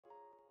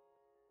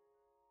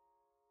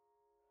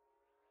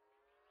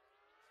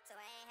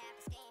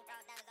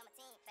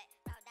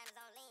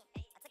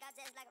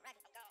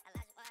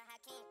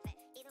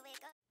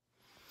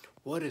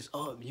What is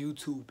up,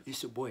 YouTube?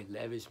 It's your boy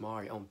Lavish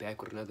Mari. I'm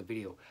back with another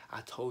video.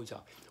 I told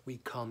y'all we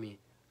coming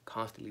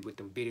constantly with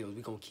them videos.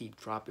 We gonna keep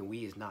dropping.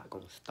 We is not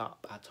gonna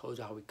stop. I told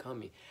y'all we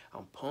coming.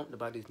 I'm pumped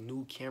about this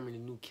new camera, the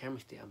new camera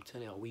stick. I'm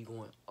telling y'all we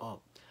going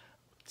up.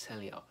 I'm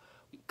telling y'all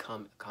we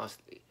coming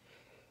constantly.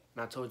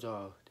 And I told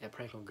y'all that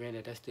prank on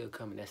Granddad, that's still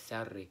coming. That's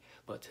Saturday.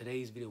 But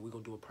today's video, we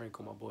gonna do a prank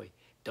on my boy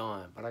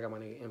Don. But I got my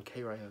nigga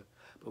MK right here.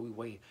 But we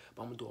waiting.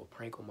 But I'm gonna do a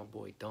prank on my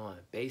boy Don.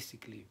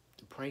 Basically,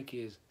 the prank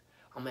is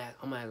I'm at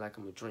like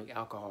I'm gonna drink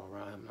alcohol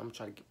around him. I'm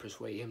trying to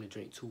persuade him to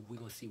drink too. We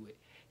gonna see what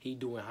he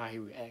doing, how he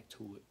react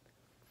to it.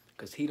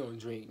 Cause he don't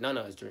drink. None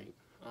of us drink.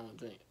 I don't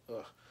drink.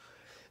 Ugh.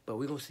 But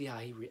we gonna see how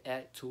he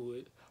react to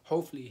it.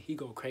 Hopefully he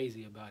go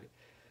crazy about it.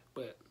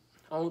 But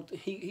I don't.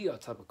 He a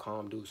type of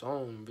calm dude, so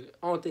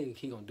I don't think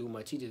he gonna do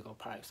much. He just gonna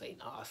probably say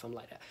nah, something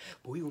like that.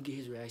 But we gonna get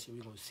his reaction.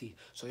 We gonna see.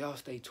 So y'all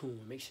stay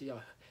tuned. Make sure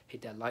y'all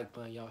hit that like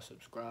button. Y'all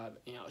subscribe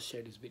and y'all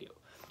share this video.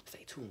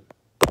 Stay tuned.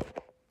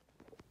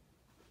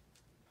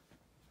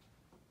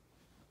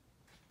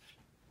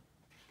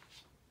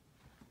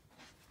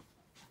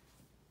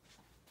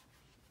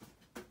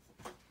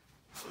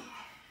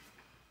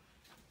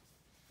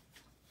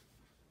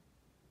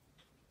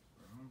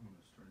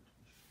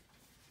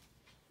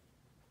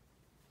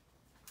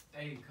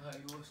 Hey, cut,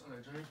 you want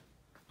something to drink?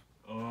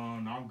 No,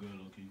 I'm good,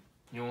 low-key.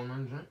 You want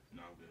nothing to drink?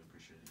 No, I'm good,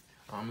 appreciate it.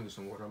 I'm gonna get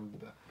some water, I'm gonna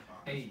be back.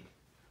 Hey,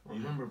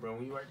 remember, bro,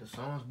 when you write the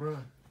songs, bro,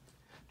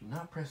 do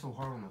not press so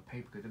hard on the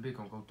paper, because the bit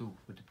gonna go through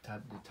with the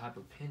type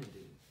of pen it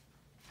is.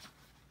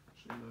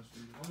 Shit, let's do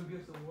it. I'm gonna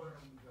get some water,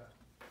 I'm gonna be back.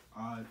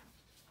 Alright.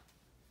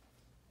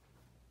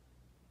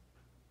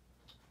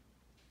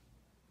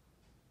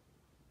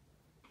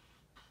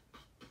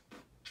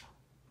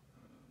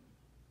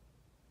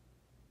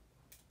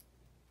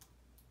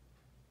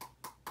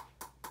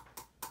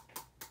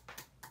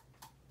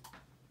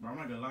 Bro, I'm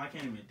not gonna lie, I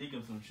can't even think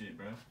of some shit,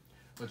 bro.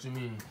 What you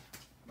mean?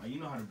 Like, you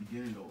know how to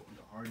begin the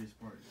hardest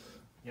part, bro.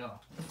 Yeah.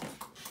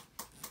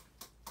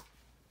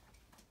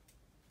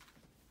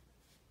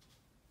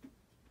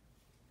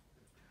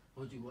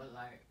 What,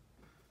 like,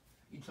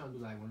 you trying to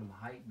do, like, one of them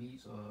hype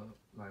beats, or,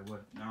 like,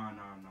 what? Nah,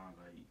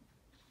 like,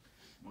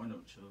 one of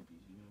them chill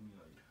beats, you know what I mean?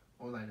 Like,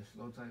 or, like, a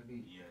slow type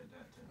beat? Yeah,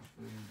 that type of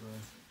shit. Bro.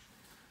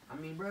 I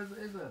mean, bro,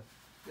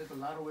 there's a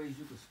lot of ways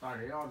you can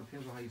start it. It all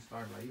depends on how you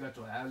start it. Like, you got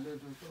your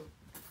ad-libs and stuff?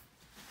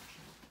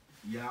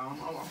 Yeah, I'm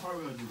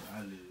probably gonna do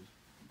ad-libs.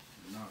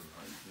 Not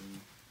like,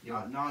 you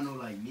know? Yeah. Now I know,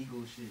 like,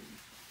 Migo shit.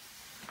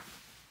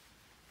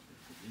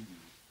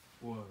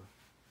 What?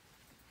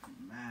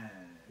 Mad.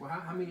 Well,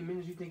 how many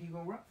minutes you think you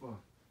gonna rap for?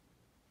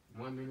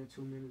 1 minute,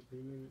 2 minutes, 3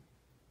 minutes?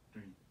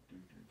 Three.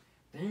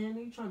 Damn,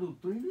 nigga, you trying to do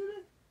 3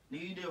 minutes?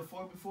 Nigga, you did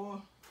 4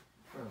 before?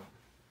 Bro,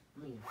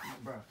 I mean,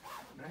 bro,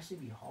 that shit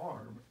be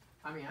hard, bro.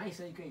 I mean, I ain't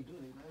saying you can't do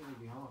it, but it would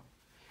be hard.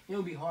 It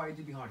would be hard,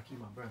 it'd be hard to keep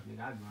my breath,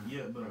 nigga. I'd be running.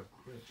 Yeah, but,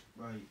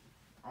 like,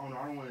 I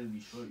don't want it to be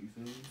short, you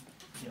feel me?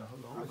 Yeah,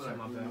 hold on. I feel like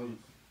my bad.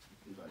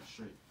 It's like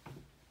straight.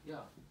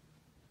 Yeah.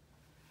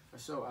 For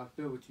sure, I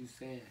feel what you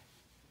saying.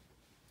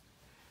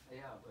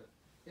 Yeah, but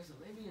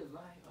it be a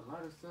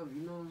lot of stuff,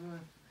 you know what I'm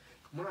saying?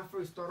 When I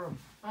first started,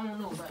 I don't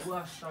know, like,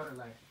 I started,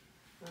 like,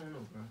 I don't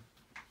know, bro.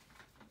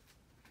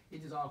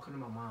 It just all come to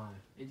my mind.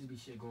 It just be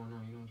shit going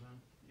on, you know what I'm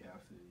saying? Yeah, I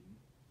feel you.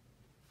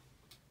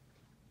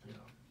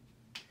 Yeah.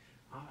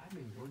 I've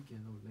been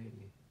working though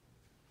lately.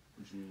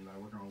 What you mean, like,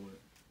 working on what?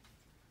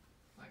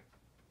 Like,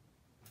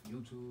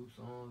 YouTube,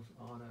 songs,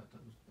 all that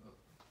type of stuff.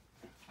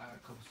 I got a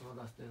couple songs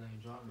I still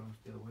ain't dropped, I'm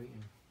still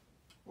waiting.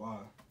 Why?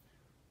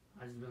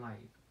 I just been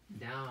like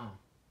down,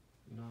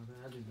 you know what I'm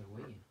saying? I just been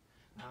waiting.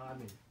 Now I've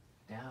been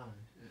down.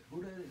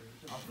 Who that is?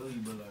 I feel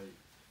you, but like,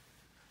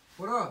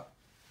 what up?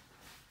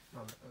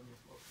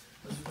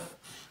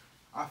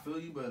 I feel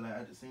you, but like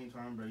at the same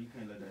time, bro, you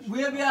can't let that shit.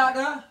 We'll be out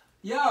there.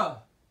 Yeah,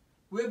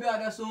 we'll be out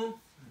there soon.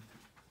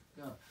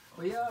 Yeah,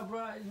 but yeah, bro,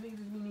 niggas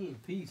just be needing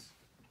peace.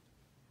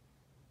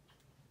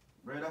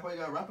 Bro, that's why you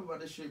gotta rap about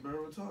this shit, bro.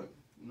 Real talk.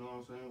 You know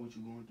what I'm saying? What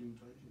you going through,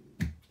 type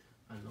shit.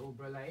 I know,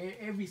 bro. Like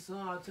every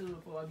song I tell you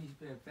before I be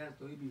spinning fast,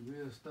 though, it be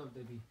real stuff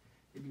that be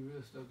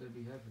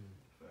happening.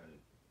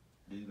 Right.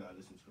 You gotta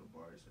listen to the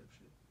bars type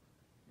shit.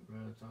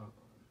 Real talk.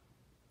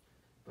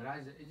 But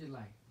it's just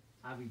like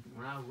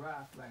when I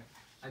rap, like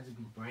I just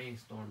be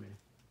brainstorming.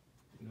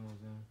 You know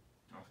what I'm saying?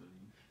 I feel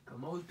you. Cause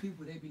most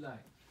people they be like,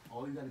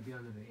 oh, you gotta be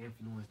under the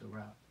influence to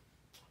rap.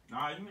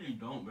 Nah, you really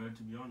don't, bro.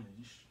 To be honest,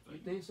 you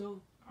think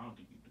so? I don't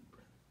think you do,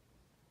 bro.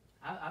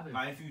 I've been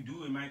like if you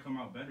do, it might come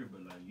out better,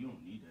 but like you don't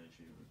need that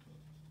shit.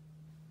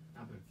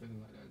 I've been feeling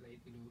like that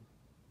lately, dude.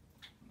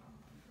 Nah,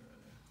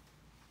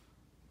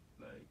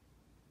 bro. Like,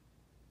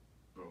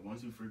 bro,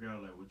 once you figure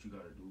out like what you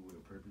gotta do with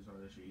a purpose, all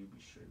that shit, you'll be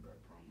straight, bro. I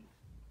promise.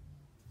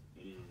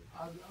 Yeah.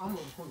 I'm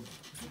gonna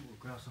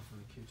grab something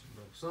from the kitchen,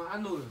 bro. So I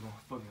know it's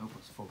gonna fucking help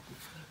us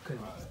focus. Cause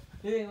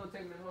it ain't gonna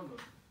take me long,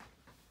 though.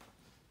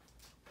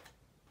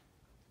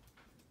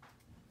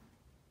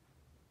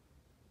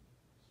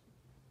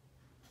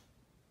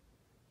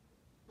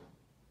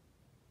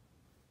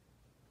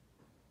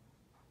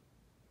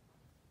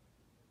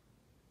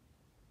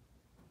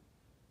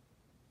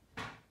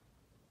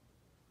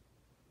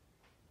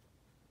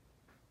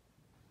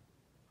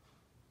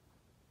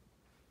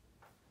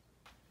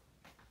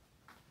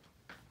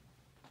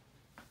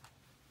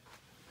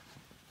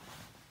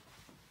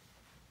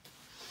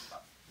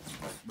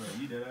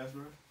 dead ass,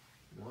 bro?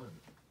 What?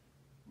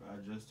 But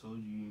I just told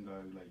you you ain't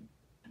gotta like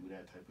do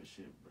that type of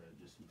shit, bro.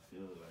 Just to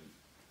feel like,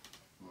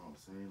 you know what I'm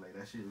saying? Like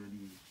that shit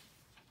really.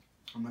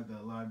 I'm not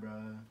gonna lie, bro.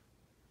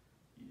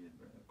 Yeah,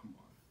 bro. Come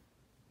on.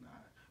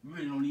 Nah, we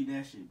really don't need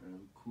that shit, bro.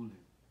 We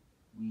coolin'.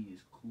 We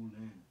is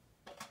coolin'.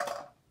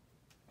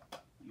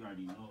 You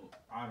already know.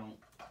 I don't.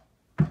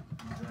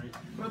 Right?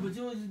 Bro, but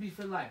you don't just be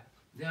feeling like,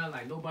 damn,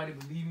 like nobody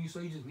believe in you, so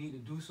you just need to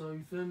do something.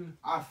 You feel me?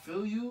 I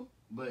feel you,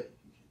 but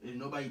if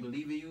nobody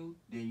believe in you,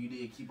 then you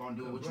need to keep on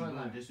doing what you're doing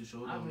like, just to show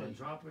them. I've been like,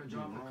 dropping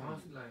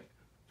constantly. Like,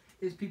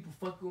 it's people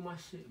fucking with my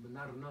shit, but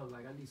not enough.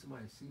 Like, I need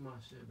somebody to see my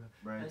shit, bro.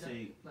 Bro,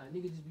 like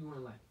niggas just be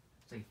wanting like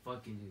say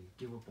fucking just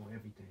give up on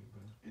everything,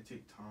 bro. It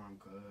take time,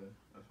 cuz.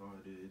 That's all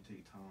it is. It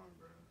take time,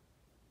 bro.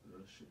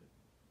 Real shit.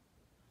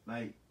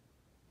 Like,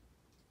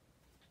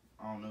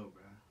 I don't know,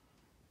 bro.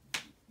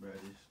 Bro,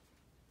 just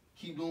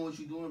keep doing what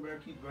you doing, bro.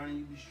 Keep grinding,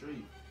 you be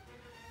straight.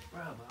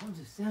 Bro, but I'm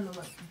just saying,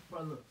 like,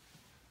 bro, look,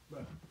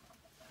 bro.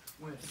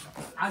 When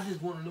I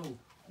just want to know,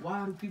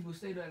 why do people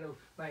say that though?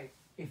 Like,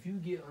 if you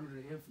get under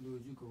the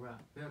influence, you can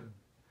rap better.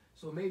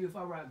 So maybe if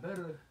I rap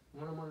better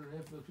when I'm under the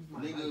influence, people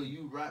might. Nigga, like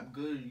you rap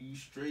good, you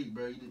straight,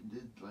 bro.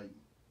 Like,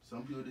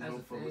 some people just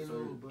don't fuck with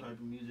certain type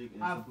of music.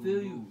 And I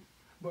feel you.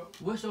 But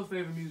what's your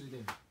favorite music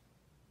then?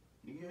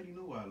 Nigga, you already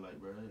know what I like,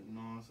 bro. You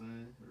know what I'm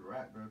saying?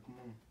 Rap, bro. Come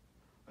on.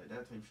 Like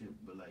that type shit.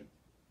 But like,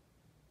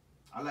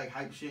 I like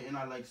hype shit and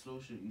I like slow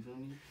shit. You feel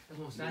me? That's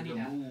what I'm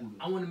saying.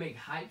 I want to make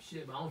hype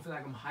shit, but I don't feel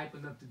like I'm hype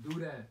enough to do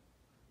that.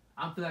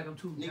 I feel like I'm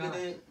too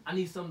down. I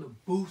need something to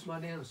boost my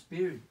damn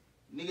spirit.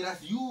 Nigga,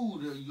 that's you.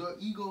 Your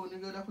ego,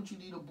 nigga. That's what you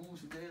need to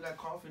boost. Nigga, that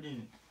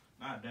confidence.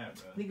 Not that,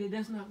 bro. Nigga,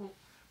 that's not gonna.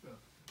 Bro.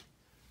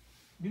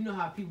 You know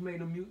how people make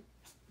them mute.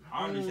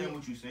 I understand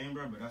what you're saying,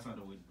 bro, but that's not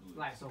the way to do it.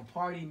 Like some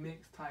party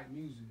mix type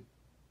music.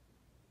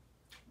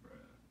 Bro,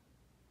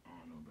 I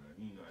don't know, bro.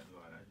 You ain't gotta do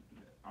all that to do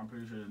that. I'm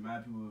pretty sure there's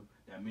mad people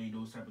that made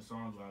those type of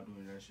songs while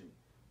doing that shit.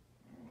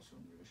 I want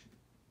some real shit.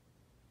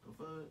 The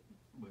fuck?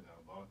 But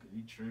Vodka,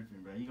 he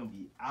tripping, bro. He gonna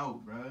be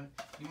out, bro.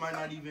 You might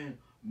not even.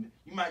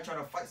 You might try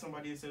to fight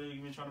somebody instead of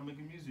even trying to make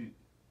a music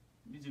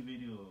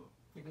video.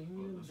 Nigga,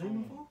 you in the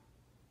gym before?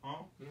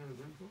 Huh? You in the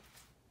gym before?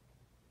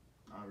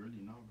 Not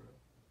really, no, bro.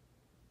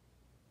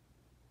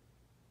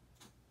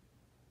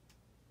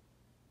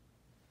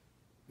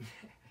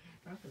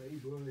 I feel like you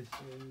bullshit,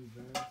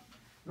 bro.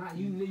 Nah,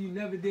 you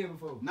never did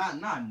before. Not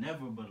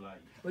never, but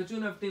like. But you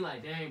never think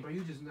like, dang, bro,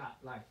 you just not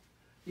like.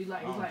 It's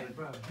like,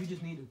 bro, you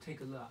just need to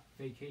take a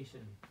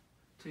vacation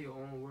to your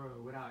own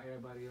world without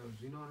everybody else.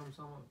 You know what I'm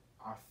saying?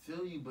 I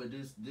feel you, but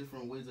there's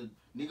different ways of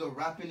nigga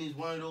rapping is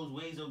one of those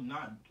ways of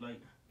not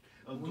like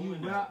of when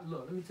doing you rap.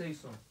 Look, let me tell you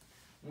something.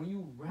 When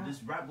you rap,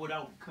 just rap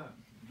without cut,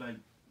 like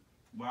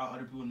while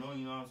other people know.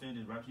 You know what I'm saying?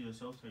 Just rap to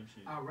yourself type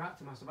shit. I rap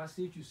to myself. I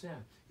see what you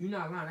saying. You're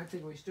not lying. I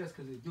take away stress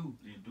because it do.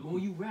 It do. But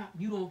when you rap,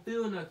 you don't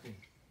feel nothing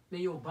in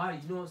your body.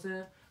 You know what I'm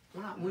saying?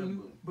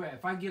 Bro,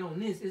 if I get on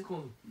this, it's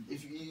gonna.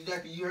 If you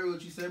exactly, you heard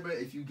what you said, bro.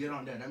 If you get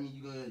on that, that means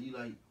you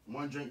like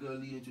one drink gonna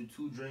lead into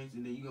two drinks,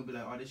 and then you gonna be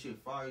like, oh, this shit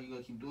fire. You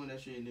gonna keep doing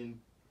that shit, and then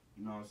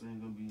you know what I'm saying?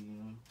 Gonna be, you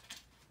know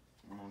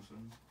what I'm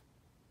saying?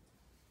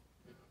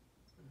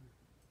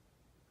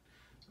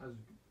 I was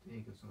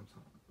thinking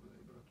sometimes,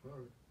 bro.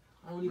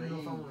 I don't even know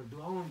if I want to do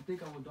it. I don't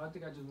think I want to do it. I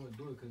think I just want to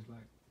do it because,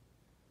 like,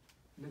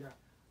 nigga,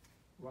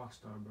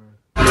 rockstar, bro.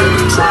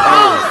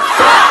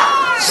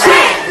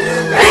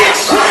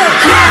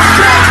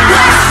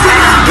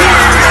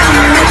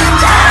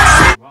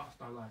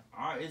 Rockstar, like.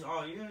 Alright, it's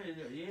all,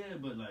 yeah,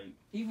 but, like.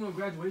 Even when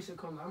graduation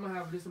comes, I'm going to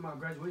have this in my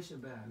graduation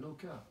bag. No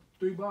cap.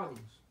 3 bottles.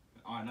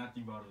 Alright, not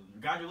 3 bottles.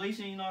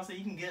 Graduation, you know what I'm saying?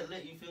 You can get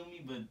lit, you feel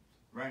me? But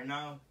right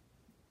now,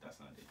 that's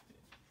not it.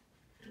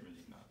 It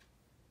really not.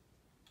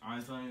 I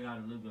ain't telling you how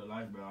to live your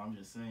life, bro. I'm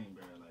just saying,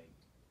 bro, like,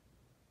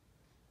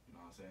 you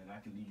know what I'm saying? I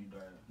can lead you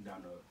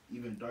down a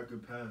even darker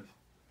path.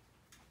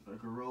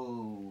 Darker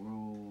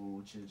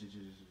road. Chill.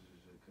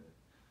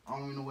 I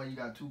don't even know why you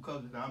got 2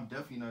 cups. I'm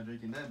definitely not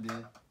drinking that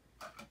bit.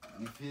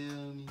 You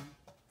feel me?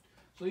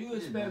 So you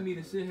expect me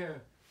to sit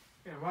here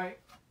and write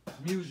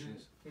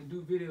music and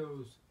do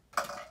videos?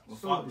 Well,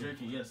 fuck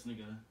drinking, yes,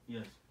 nigga,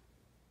 yes.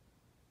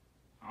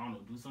 I don't know,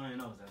 do something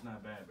else. That's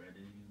not bad, bro.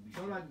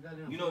 Don't like that.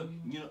 You know.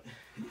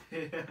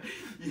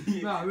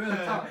 Nah, real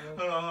talk.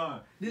 Hold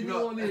on. This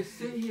nigga want me to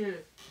sit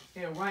here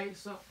and write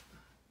something.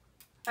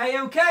 Hey,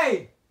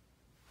 MK!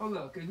 Hold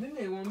up, cause this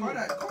nigga want me. Call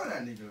that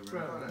nigga,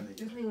 bro. Call that nigga.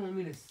 This nigga want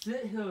me to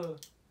sit here,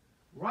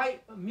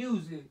 write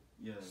music,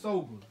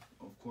 sober.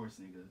 Of course,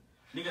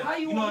 nigga. How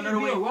you want me to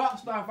be a rock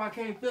star if I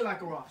can't feel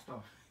like a rock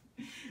star?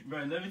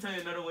 Bro, let me tell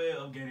you another way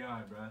of getting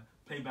high, bro.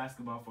 Play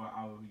basketball for an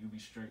hour, you'll be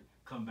straight.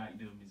 Come back,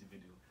 do a music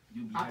video.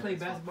 I play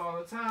basketball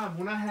all the time.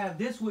 When I have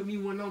this with me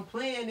when I'm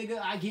playing, nigga,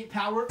 I get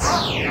powered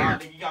up. Nah,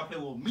 nigga, you gotta play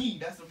with me.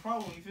 That's the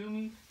problem, you feel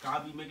me? Cause I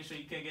be making sure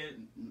you can't get,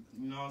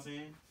 you know what I'm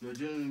saying? Your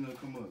adrenaline gonna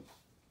come up.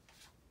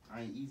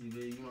 I ain't easy,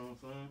 baby, you know what I'm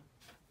saying?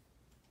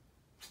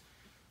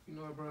 You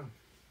know what, bro?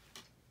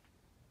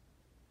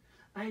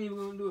 I ain't even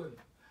gonna do it.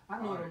 I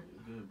know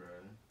that. Good, bro.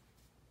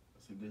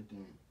 That's a good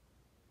thing.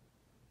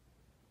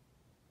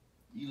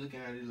 You looking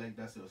at it like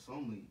that's your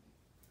soulmate.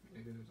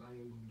 Nigga, I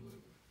ain't gonna do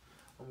it.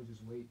 I'm gonna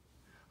just wait.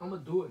 I'm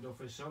gonna do it though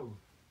for sure.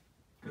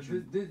 Cause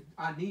this,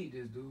 I need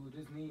this, dude.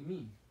 This need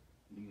me.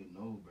 Nigga,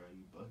 no, bro.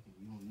 You bucking.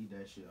 You don't need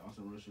that shit. On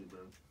some real shit, bro.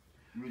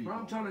 Really bro,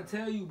 I'm trying to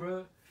tell you,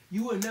 bro.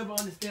 You will never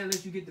understand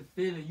unless you get the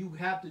feeling. You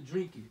have to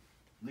drink it.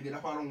 Nigga,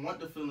 that's why I don't want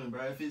the feeling,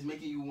 bro. If it's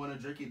making you want to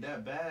drink it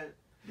that bad,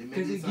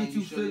 because it gets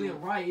you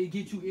feeling right. It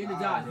gets you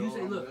energized. Bro, you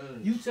say, look,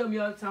 you tell me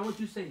all the time what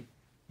you say.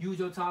 Use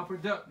your time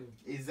productive.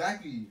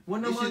 Exactly.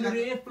 When I'm under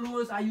the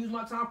influence, I use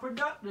my time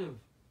productive.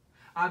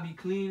 I be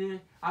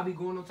cleaning. I be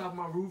going on top of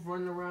my roof,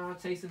 running around,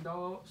 chasing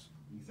dogs.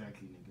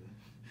 Exactly, nigga.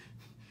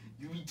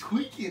 You be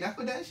tweaking. That's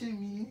what that shit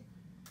mean.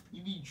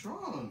 You be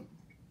drunk.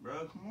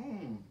 Bro, come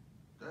on.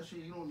 That shit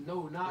you don't...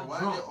 No, not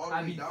drunk.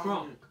 I be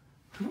crunk.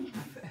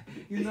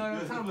 You know what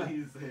I'm talking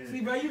about?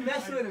 See, bro, you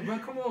mess with it, bro.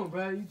 Come on,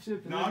 bro. You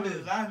tripping. No, I'm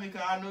just laughing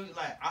because I know,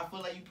 like, I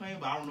feel like you playing,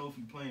 but I don't know if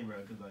you playing,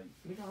 bro. Because, like...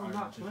 Nigga, I'm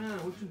not playing.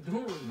 What you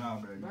doing? Nah,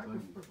 bro. You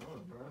bugging.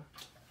 Bro.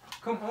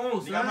 Come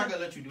on, son. Nigga, I'm not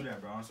gonna let you do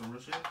that, bro. On some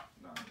real shit?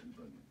 Nah, bro. You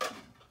bugging.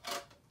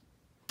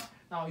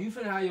 No, you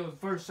finna have your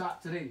first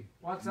shot today.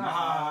 Watch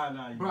out.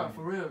 Nah. Bro,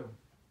 for real.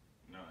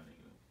 Nah,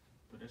 nigga.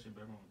 Put that shit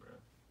back on, bro.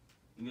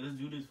 Nigga, let's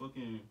do this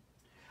fucking...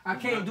 I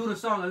can't do the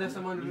song unless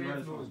I'm under the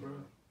influence, bro.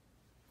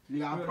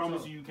 Nigga, I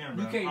promise you can,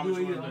 bro. You can't do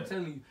it either, I'm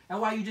telling you.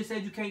 That's why you just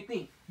said you can't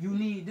think. You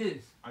need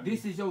this.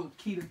 This is your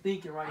key to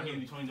thinking right here. I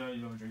give you $20,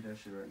 you don't drink that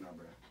shit right now,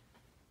 bro.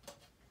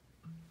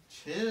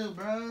 Chill,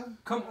 bro.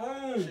 Come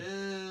on.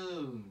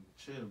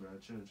 Chill, bro.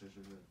 Chill.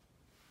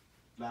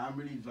 Like, I'm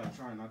really, like,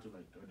 trying not to,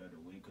 like, throw that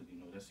away because, you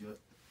know, that's your...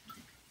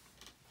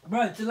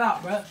 Bro, chill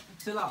out, bro.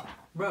 Chill out.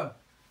 Bro,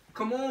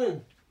 come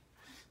on.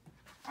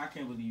 I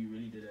can't believe you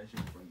really did that shit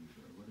in front of me,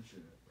 bro. What the shit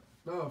at,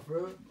 bro? No,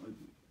 bro.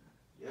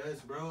 Yes,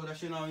 bro. That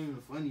shit not even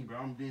funny, bro.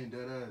 I'm being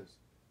dead ass.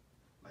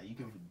 Like, you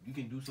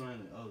can do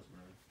something else,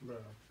 bro.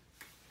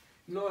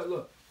 You know what?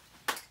 Look.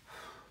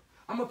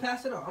 I'm going to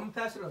pass it up.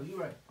 You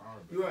right. All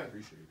right, You right.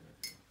 Appreciate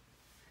that, bro.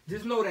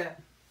 Just know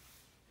that.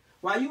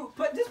 Why you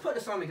just put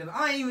this on me, because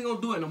I ain't even going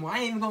to do it no more.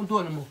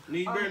 Nigga,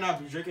 you better not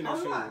be drinking that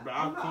shit, bro.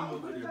 I'll come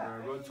over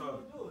there, bro. Real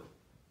talk.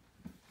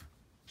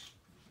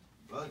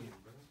 Bugging,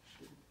 bro.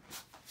 Shit.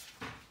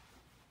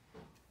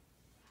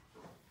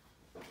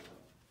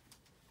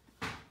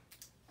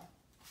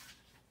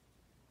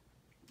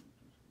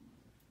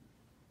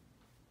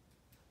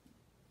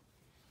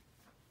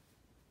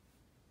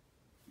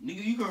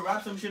 Nigga, you can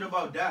rap some shit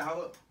about that.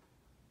 How up?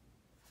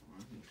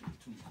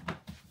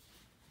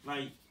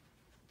 Like,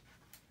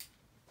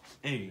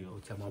 hey, yo,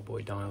 tell my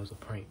boy Don it was a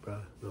prank, bro.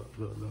 Look.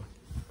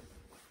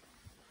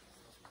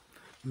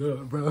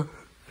 Look, bro.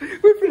 We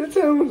finna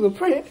tell him it was a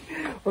prank.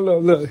 Hold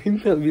up, look. He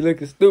finna be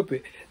looking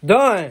stupid.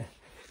 Don!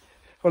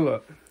 Hold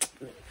up.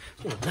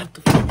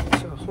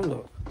 Hold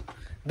up.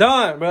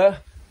 Don, bro. yeah,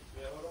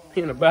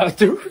 He in the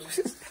bathroom.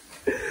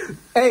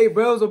 Hey,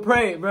 bro, it was a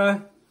prank,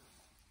 bro.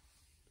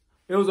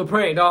 It was a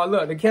prank, dog.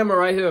 Look, the camera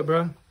right here,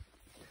 bro.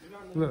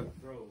 Look.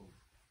 Bro.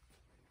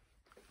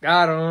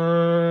 Got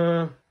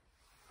him.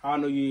 I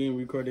know you didn't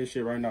record this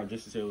shit right now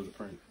just to say it was a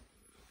prank.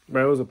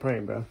 Bro, it was a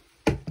prank, bro.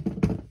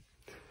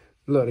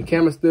 Look, the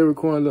camera's still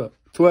recording. Look,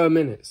 12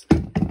 minutes.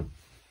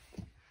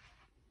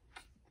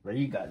 Bro,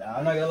 you got that.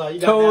 I'm not gonna lie.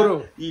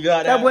 Told him. You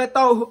got that. That boy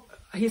thought,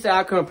 he said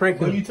I couldn't prank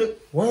him. When you took...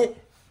 What?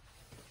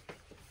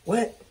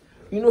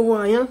 You know who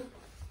I am?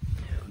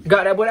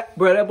 Got that boy.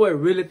 Bro, that boy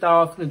really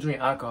thought I was gonna drink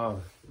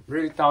alcohol.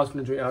 Really,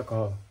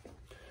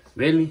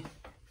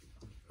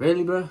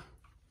 bro?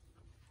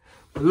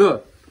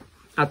 Look,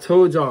 I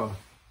told y'all.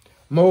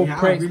 More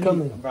pranks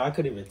coming. Bro, I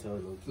couldn't even tell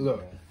you. Look.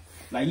 Bro.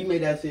 Like, you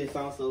made that shit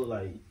sound so,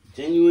 like,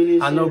 genuine and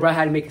shit. I know, bro, I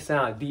had to make it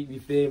sound deep, you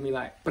feel me?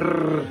 Like,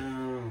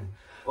 brrr.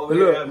 Over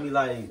here, had me,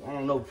 like, I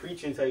don't know,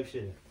 preaching type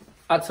shit.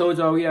 I told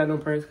y'all we had no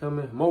pranks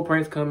coming. More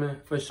pranks coming,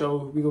 for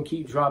sure. We gonna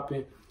keep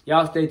dropping.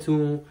 Y'all stay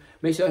tuned.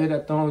 Make sure y'all hit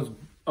that thumbs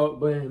up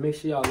button. Make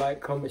sure y'all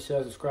like, comment,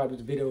 share, subscribe to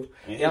this video.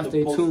 Y'all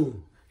stay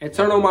tuned. And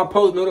turn on my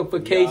post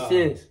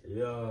notifications.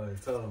 Yeah,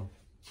 tell them.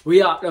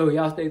 We out, though.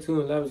 Y'all stay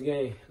tuned. Lavish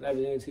Gang.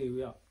 Lavish Entertainment.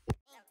 We out.